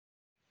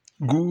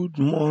Good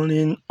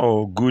morning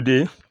or good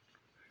day.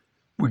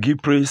 We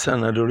give praise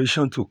and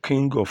adoration to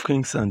King of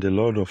Kings and the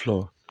Lord of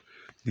Lords,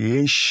 the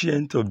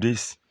Ancient of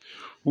Days,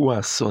 who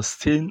has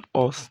sustained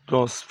us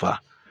thus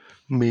far.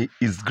 May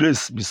His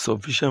grace be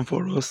sufficient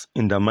for us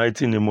in the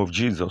mighty name of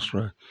Jesus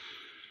Christ.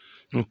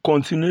 In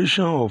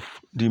continuation of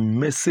the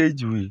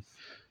message we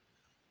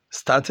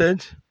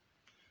started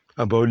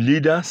about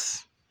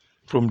leaders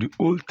from the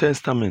Old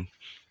Testament,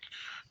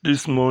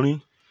 this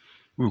morning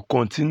we'll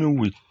continue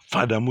with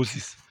Father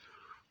Moses.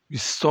 We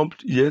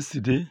stopped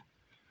yesterday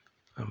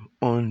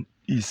on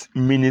his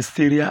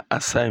ministerial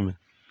assignment.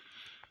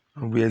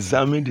 And we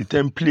examined the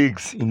 10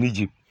 plagues in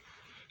Egypt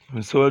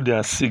and saw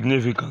their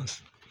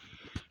significance.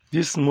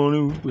 This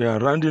morning, we are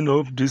rounding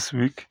up this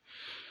week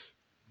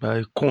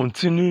by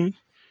continuing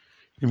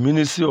the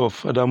ministry of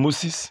Father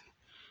Moses.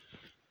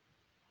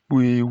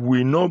 We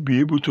will not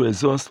be able to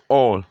exhaust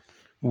all.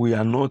 We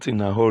are not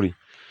in a hurry.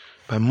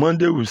 By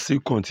Monday, we'll still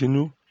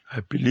continue.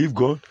 I believe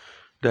God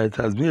that it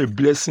has been a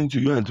blessing to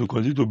you and to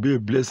continue to be a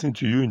blessing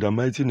to you in the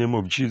mighty name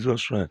of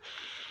Jesus Christ.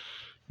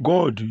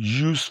 God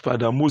used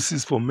Father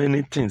Moses for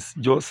many things,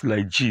 just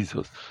like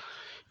Jesus.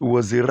 He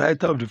was the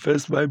writer of the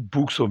first 5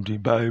 books of the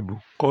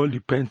Bible, called the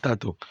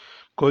Pentateuch,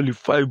 called the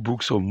 5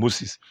 books of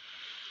Moses.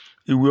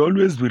 He will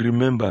always be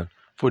remembered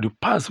for the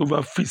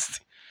Passover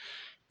feast,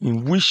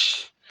 in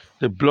which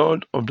the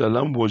blood of the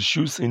lamb was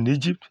used in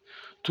Egypt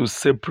to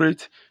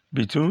separate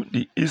between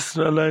the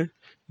Israelites,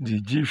 the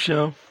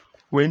Egyptians,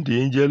 when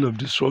the angel of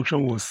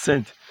destruction was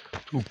sent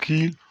to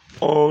kill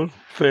all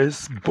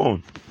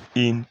firstborn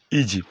in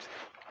Egypt.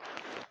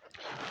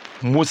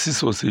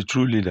 Moses was a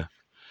true leader.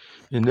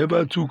 He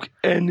never took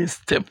any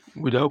step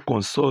without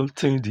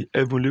consulting the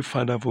Heavenly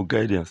Father for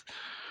guidance.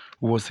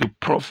 He was a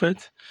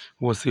prophet,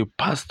 he was a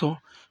pastor,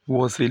 he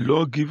was a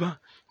lawgiver,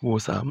 he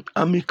was an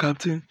army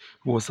captain,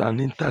 he was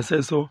an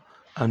intercessor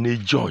and a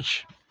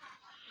judge.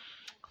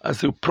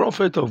 As a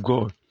prophet of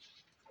God,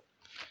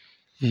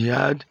 he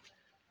had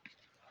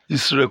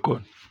his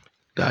record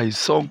that he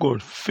saw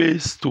God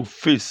face to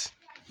face.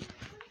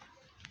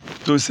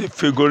 So it's a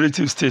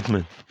figurative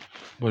statement.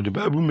 But the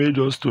Bible made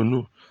us to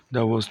know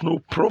there was no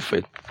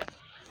prophet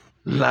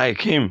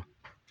like him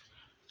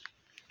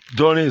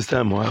during his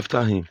time or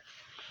after him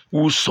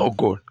who saw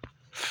God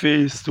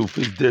face to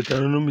face.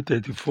 Deuteronomy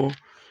 34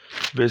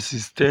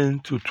 verses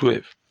 10 to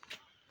 12.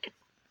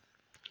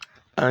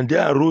 And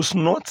there arose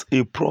not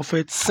a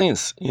prophet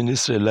since in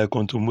Israel like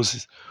unto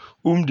Moses,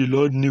 whom the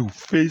Lord knew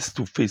face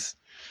to face,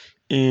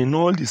 in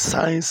all the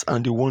signs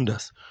and the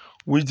wonders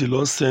which the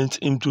Lord sent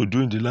him to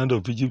do in the land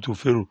of Egypt to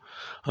Pharaoh,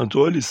 and to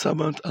all his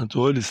servants and to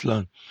all his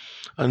land,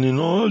 and in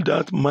all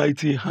that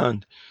mighty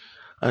hand,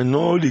 and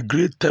all the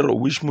great terror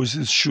which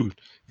Moses showed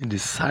in the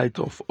sight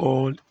of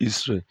all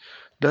Israel.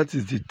 That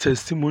is the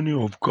testimony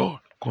of God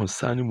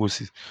concerning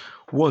Moses.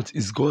 What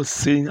is God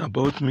saying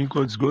about me?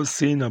 What is God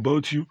saying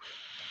about you?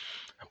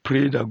 I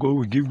pray that God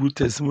will give good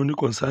testimony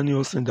concerning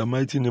us in the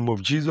mighty name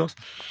of Jesus.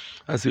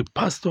 As a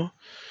pastor,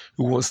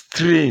 he was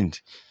trained.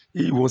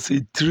 He was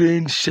a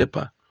trained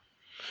shepherd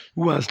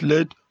who has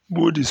led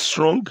both the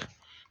strong,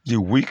 the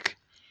weak,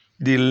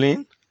 the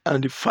lean,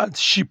 and the fat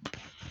sheep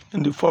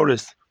in the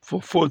forest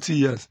for 40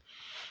 years.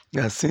 He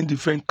has seen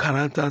different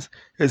characters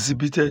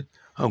exhibited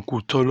and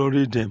could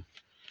tolerate them.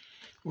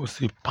 He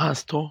was a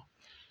pastor.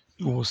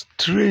 He was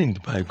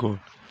trained by God.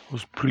 He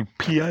was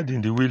prepared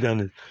in the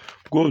wilderness.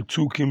 God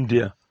took him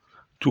there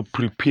to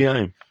prepare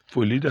him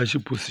for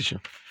leadership position.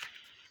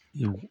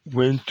 He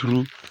went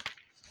through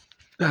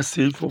that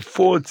stage for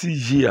 40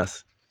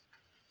 years.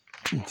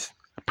 It's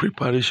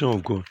preparation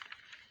of God.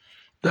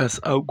 That's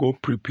how God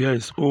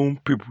prepares his own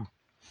people.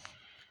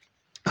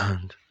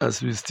 And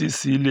as we still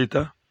see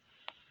later,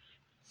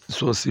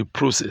 this was a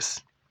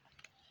process.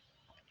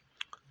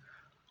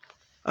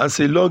 As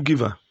a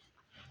lawgiver,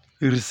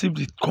 he received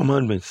the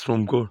commandments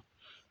from God.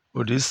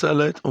 But the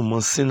Israelites on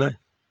Mount Sinai,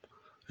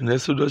 in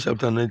Exodus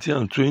chapter 19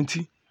 and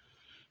 20,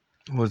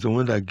 was the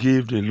one that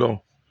gave the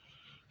law.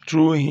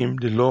 Through him,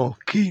 the law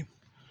came.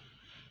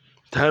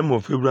 Time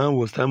of Abraham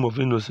was time of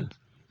innocence.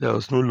 There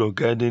was no law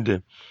guiding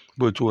them.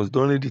 But it was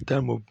during the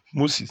time of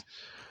Moses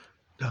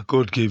that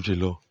God gave the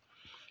law.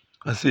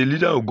 As a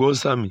leader of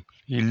God's army,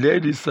 he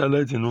led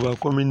Israelites in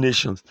overcoming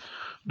nations,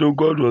 though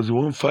God was the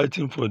one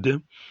fighting for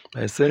them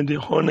by sending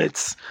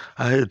hornets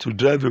ahead to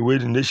drive away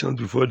the nations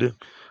before them.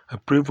 I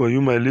pray for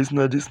you, my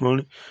listener, this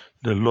morning.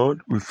 The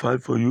Lord will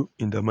fight for you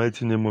in the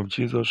mighty name of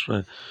Jesus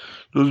Christ.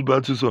 Those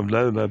battles of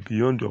life are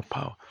beyond your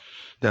power.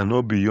 They are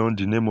not beyond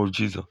the name of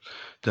Jesus.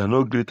 They are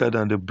not greater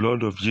than the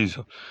blood of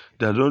Jesus.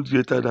 They are not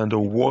greater than the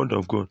word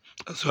of God.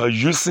 As you are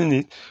using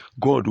it,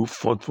 God who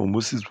fought for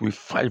Moses will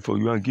fight for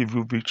you and give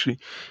you victory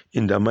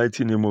in the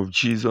mighty name of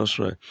Jesus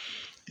Christ.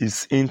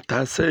 His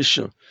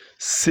intercession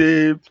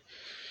saved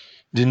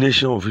the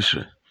nation of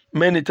Israel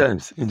many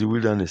times in the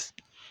wilderness.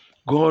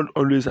 God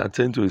always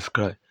attends to his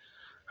cry.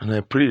 And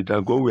I pray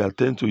that God will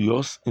attend to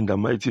yours in the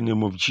mighty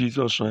name of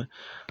Jesus Christ.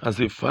 As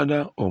a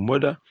father or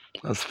mother,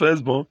 as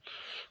firstborn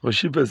or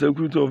chief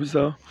executive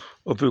officer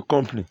of a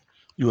company,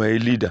 you are a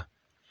leader.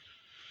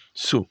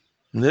 So,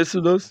 in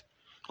Exodus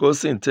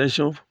God's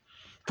intention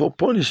for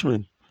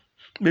punishment,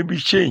 maybe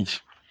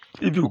change.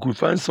 If you could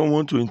find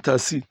someone to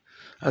intercede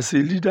as a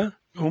leader,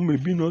 or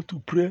maybe not to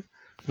pray,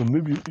 or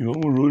maybe your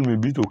own role may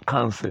be to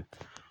counsel,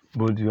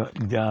 but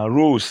there are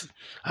roles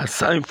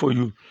assigned for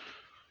you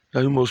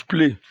that you must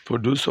play for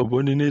those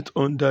subordinates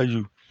under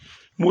you.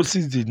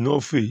 Moses did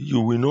not fail. You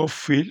will not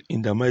fail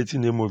in the mighty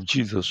name of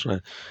Jesus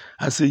Christ.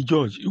 As a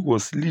judge, he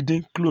was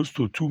leading close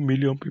to 2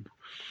 million people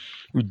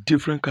with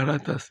different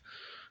characters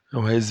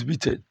and were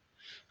exhibited,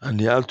 and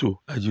he had to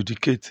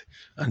adjudicate,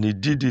 and he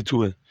did it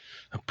well.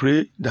 I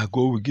pray that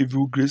God will give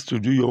you grace to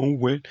do your own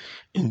well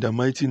in the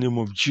mighty name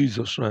of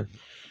Jesus Christ.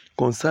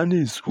 Concerning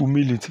his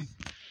humility,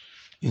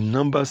 in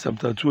Numbers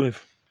chapter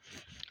 12,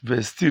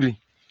 verse 3,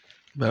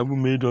 the Bible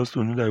made us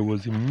to know that he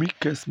was the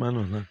meekest man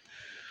on earth.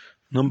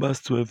 Numbers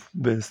 12,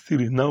 verse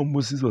 3. Now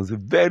Moses was a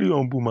very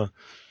humble man,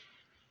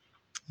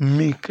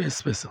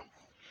 meekest person,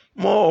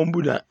 more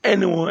humble than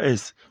anyone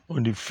else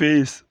on the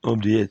face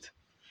of the earth.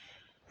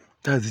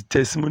 That's the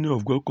testimony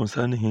of God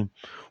concerning him.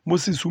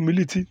 Moses'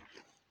 humility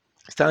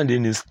stands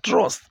in his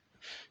trust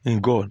in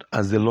God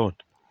as the Lord,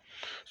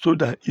 so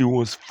that he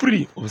was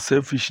free of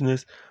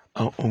selfishness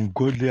and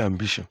ungodly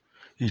ambition.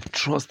 He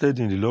trusted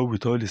in the Lord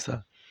with all his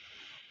heart.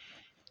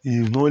 He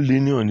is not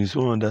leaning on his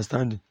own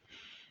understanding.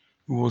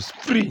 He was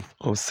free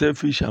of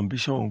selfish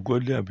ambition,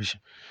 ungodly ambition.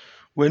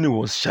 When he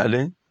was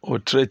challenged or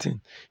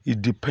threatened, he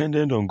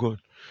depended on God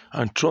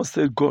and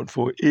trusted God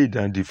for aid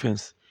and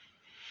defense.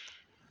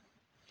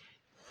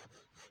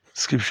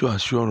 Scripture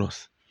assures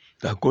us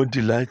that God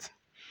delights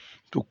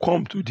to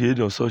come to the aid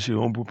of such a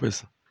humble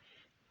person.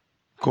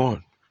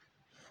 God,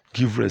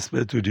 give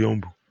respect to the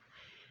humble.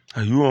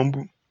 Are you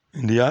humble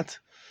in the heart?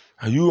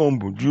 Are you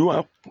humble? Do you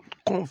have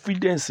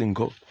confidence in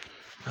God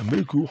that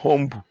make you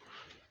humble,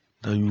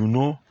 that you will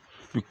not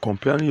be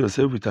comparing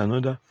yourself with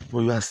another, but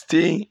you are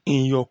staying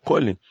in your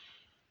calling?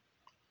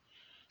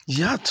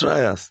 You have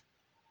trials,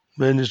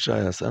 many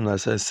trials, and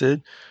as I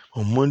said,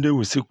 on Monday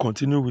we still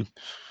continue with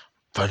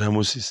Father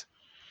Moses.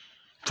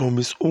 From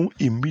his own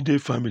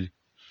immediate family,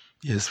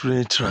 he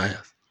experienced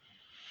trials.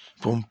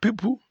 From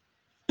people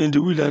in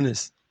the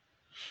wilderness,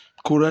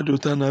 Korah,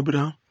 Dathan,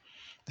 Abraham,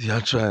 they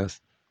had trials.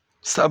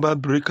 Sabbath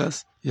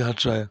breakers, he had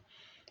trials.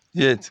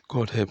 Yet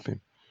God helped him.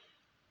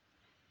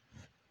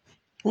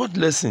 What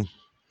lesson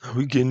are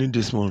we gaining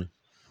this morning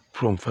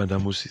from Father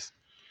Moses?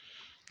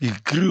 He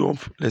grew up,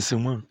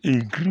 lesson 1,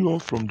 he grew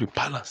up from the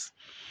palace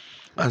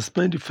and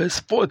spent the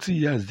first 40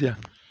 years there.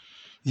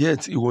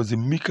 Yet he was the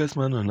meekest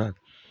man on earth.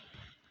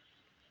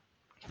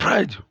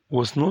 Pride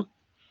was not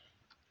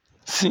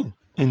seen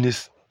in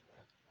his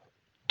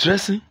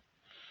dressing,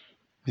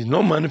 did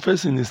not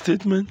manifest in his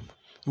statement.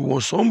 He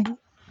was humble.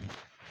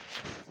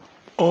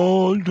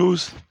 All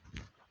those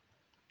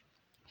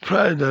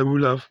pride that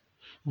will have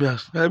been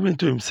ascribing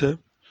to himself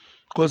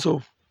because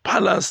of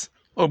palace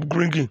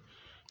upbringing,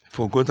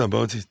 forgot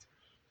about it,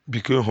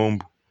 became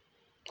humble.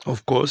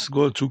 Of course,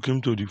 God took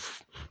him to the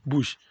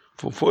bush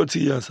for 40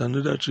 years,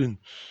 another training.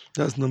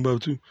 That's number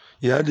 2.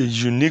 He had a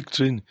unique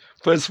training.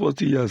 First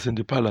 40 years in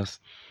the palace,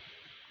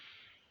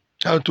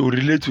 how to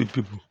relate with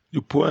people,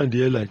 the poor and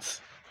the elites.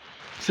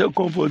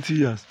 Second 40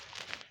 years,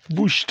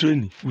 bush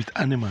training with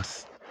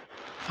animals,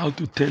 how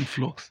to tend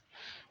flocks.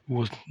 He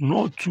was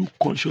not too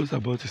conscious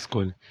about his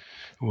calling.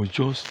 He was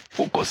just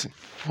focusing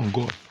on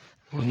God.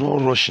 He was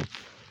not rushing.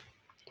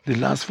 The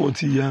last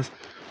 40 years,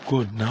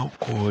 God now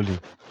called him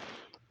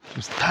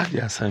to start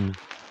the assignment.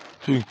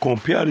 So in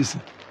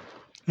comparison,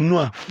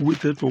 Noah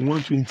waited for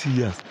 120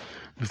 years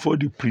before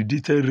the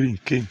predicted rain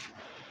came.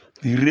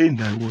 The rain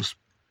that he was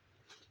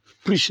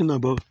preaching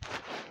about,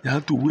 they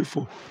had to wait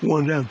for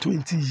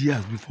 120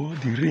 years before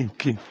the rain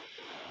came.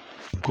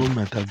 God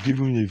might have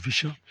given you a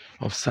vision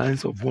of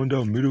signs of wonder,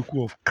 of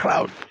miracle, of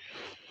crowd.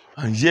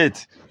 And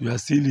yet, you are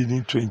still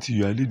leading 20,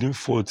 you are leading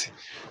 40.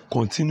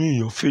 Continue in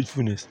your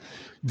faithfulness.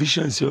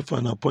 Vision is for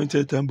an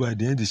appointed time, but at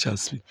the end it shall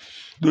speak.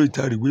 Though it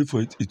tarry, wait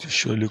for it, it will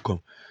surely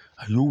come.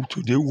 Are you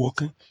today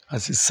working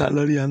as a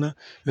salary earner?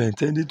 You are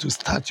intending to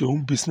start your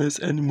own business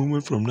any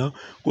moment from now.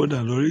 God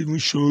has already even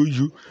shown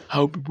you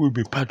how people will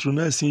be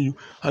patronizing you,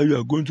 how you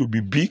are going to be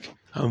big,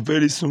 and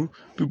very soon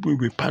people will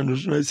be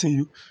patronizing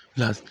you.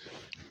 Like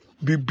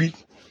big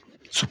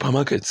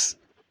supermarkets.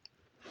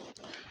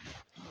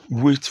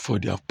 Wait for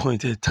the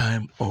appointed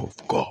time of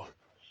God.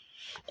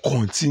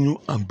 Continue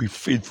and be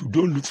faithful.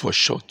 Don't look for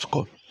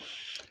shortcut.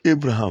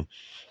 Abraham,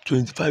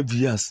 25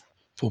 years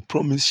for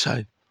promised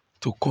child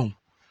to come.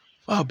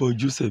 How about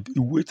Joseph? He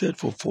waited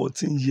for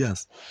 14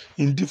 years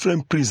in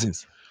different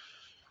prisons.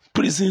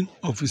 Prison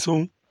of his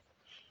own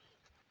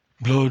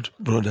blood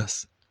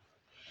brothers.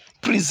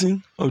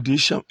 Prison of the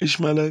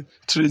Ishmaelite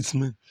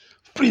tradesmen.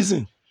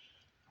 Prison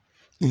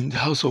in the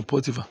house of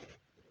Potiphar.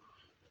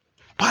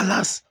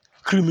 Palace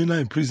criminal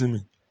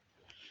imprisonment.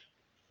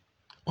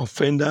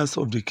 Offenders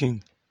of the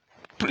king.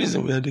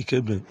 Prison where they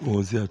kept them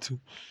was there too.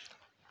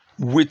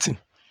 Waiting.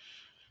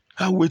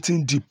 Our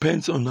waiting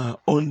depends on our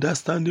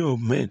understanding of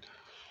men.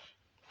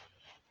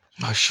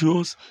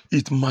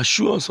 It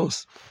matures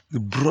us.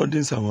 It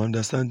broadens our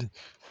understanding.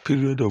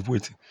 Period of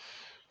waiting.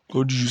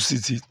 God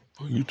uses it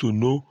for you to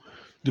know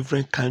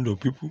different kind of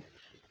people.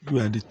 You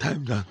are the type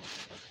that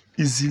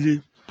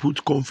easily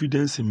put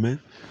confidence in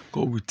men.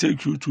 God will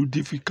take you to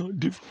different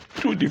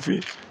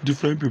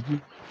people,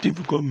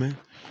 difficult men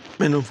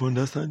of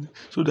understanding,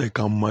 so that He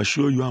can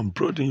mature you and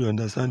broaden your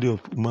understanding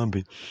of human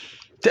being.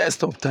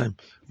 Test of time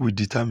will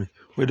determine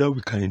whether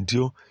we can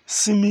endure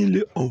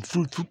seemingly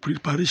unfruitful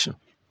preparation.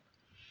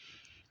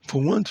 For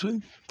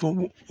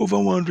over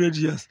 100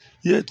 years,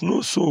 yet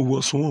no soul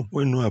was won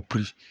when Noah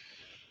preached.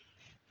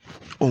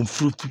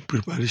 Unfruitful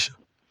preparation.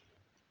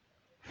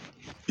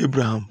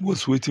 Abraham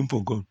was waiting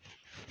for God.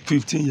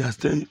 15 years,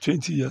 10,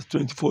 20 years,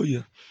 24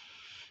 years.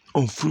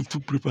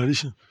 Unfruitful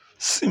preparation.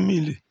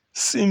 Seemingly.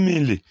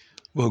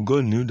 But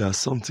God knew that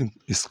something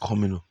is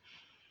coming up.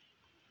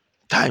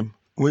 Time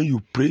when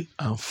you pray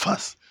and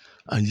fast,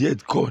 and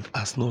yet God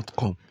has not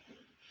come.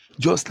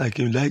 Just like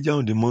Elijah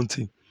on the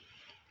mountain.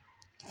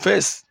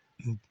 First,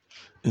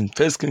 in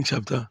 1 Kings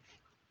chapter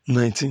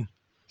 19,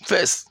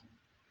 first,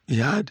 he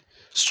had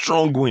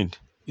strong wind.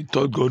 He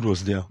thought God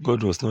was there.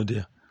 God was not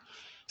there.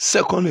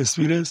 Second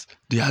experience,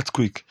 the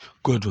earthquake.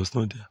 God was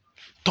not there.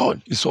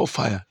 Third, he saw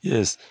fire.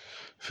 Yes,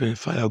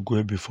 fire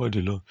going before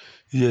the Lord.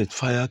 Yet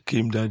fire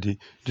came that day.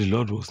 The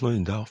Lord was not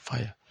in that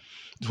fire.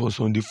 It was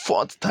on the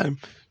fourth time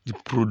the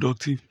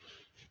productive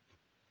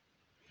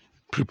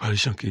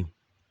preparation came.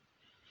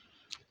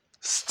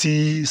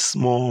 Still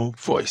small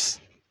voice.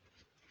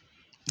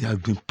 He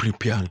had been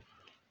preparing,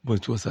 but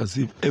it was as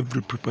if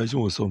every preparation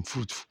was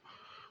unfruitful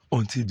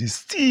until the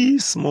still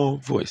small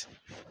voice.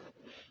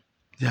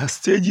 There are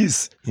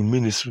stages in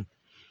ministry.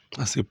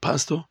 As a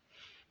pastor,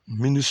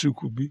 ministry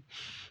could be.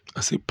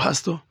 As a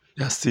pastor,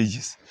 there are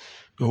stages.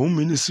 Your own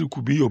ministry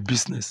could be your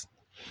business.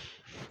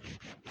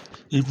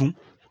 Even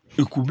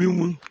it could be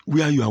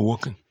where you are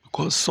working,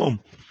 because some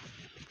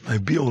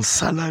might be on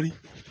salary,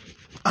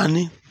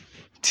 earning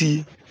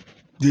till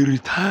they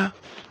retire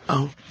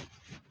and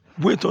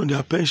wait on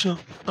their pension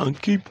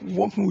and keep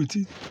working with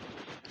it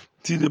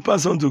till they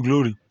pass on to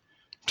glory.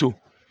 So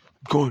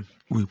God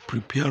will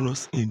prepare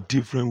us in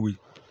different ways.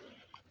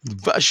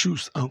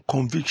 Virtues and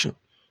conviction.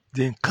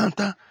 The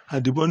encounter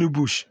at the burning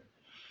bush.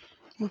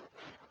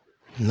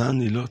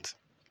 Learn a lot.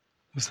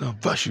 Those are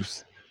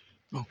virtues.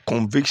 The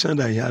conviction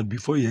that he had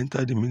before he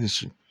entered the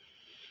ministry.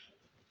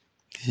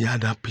 He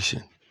had that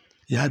patience.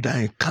 He had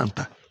that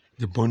encounter.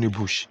 The burning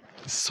bush.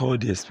 He saw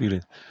the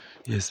experience.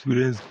 He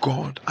experienced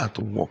God at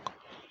work.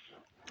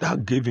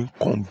 That gave him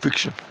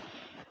conviction.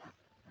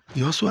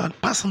 He also had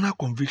personal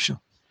conviction.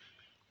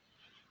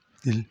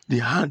 The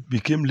hand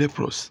became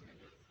leprous.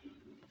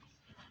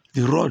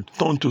 The rod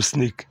turned to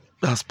snake.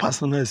 That's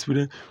personal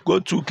experience.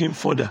 God took him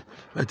further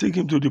by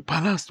taking him to the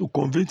palace to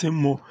convince him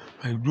more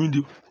by doing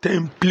the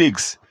 10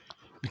 plagues,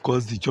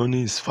 because the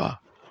journey is far.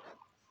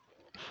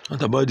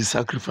 What about the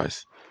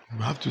sacrifice? You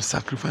have to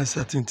sacrifice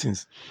certain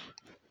things.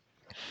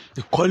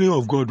 The calling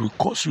of God will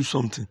cost you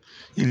something.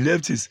 He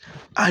left his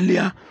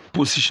earlier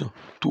position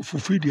to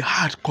fulfill the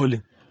hard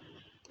calling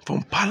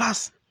from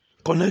palace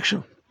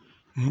connection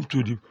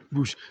to the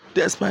bush.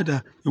 Despite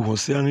that, he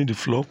was hearing the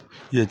flop,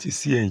 yet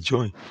he's here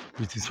enjoying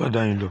with his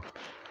father-in-law.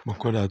 But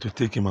God had to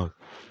take him out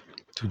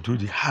to do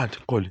the hard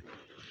calling.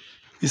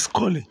 His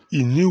calling,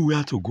 he knew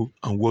where to go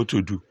and what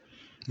to do.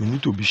 You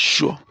need to be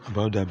sure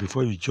about that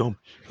before you jump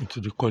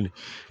into the calling.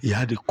 He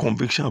had a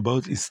conviction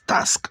about his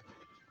task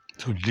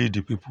to lead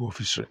the people of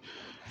Israel.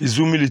 His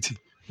humility,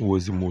 he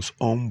was the most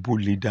humble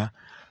leader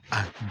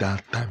at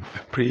that time. I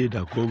pray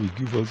that God will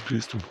give us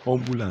grace to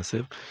humble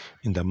ourselves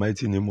in the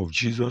mighty name of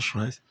Jesus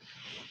Christ.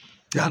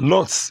 There are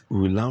lots we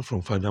will learn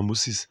from Father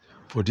Moses.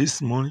 For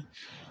this morning,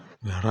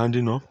 we are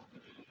rounding up.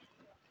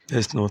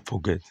 Let's not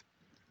forget,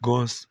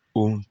 God's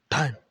own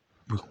time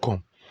will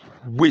come.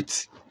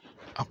 Wait,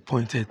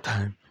 appointed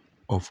time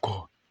of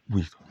God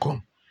will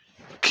come.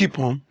 Keep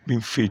on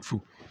being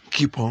faithful.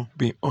 Keep on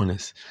being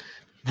honest.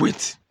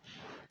 Wait.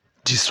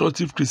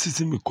 Destructive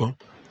criticism will come.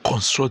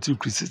 Constructive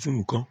criticism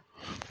will come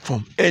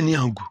from any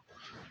angle.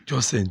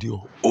 Just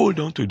endure. Hold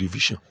on to the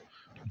vision.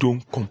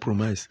 Don't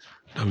compromise.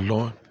 The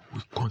Lord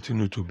will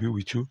continue to be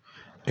with you.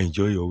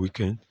 Enjoy your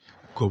weekend.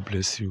 God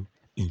bless you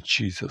in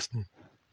Jesus' name.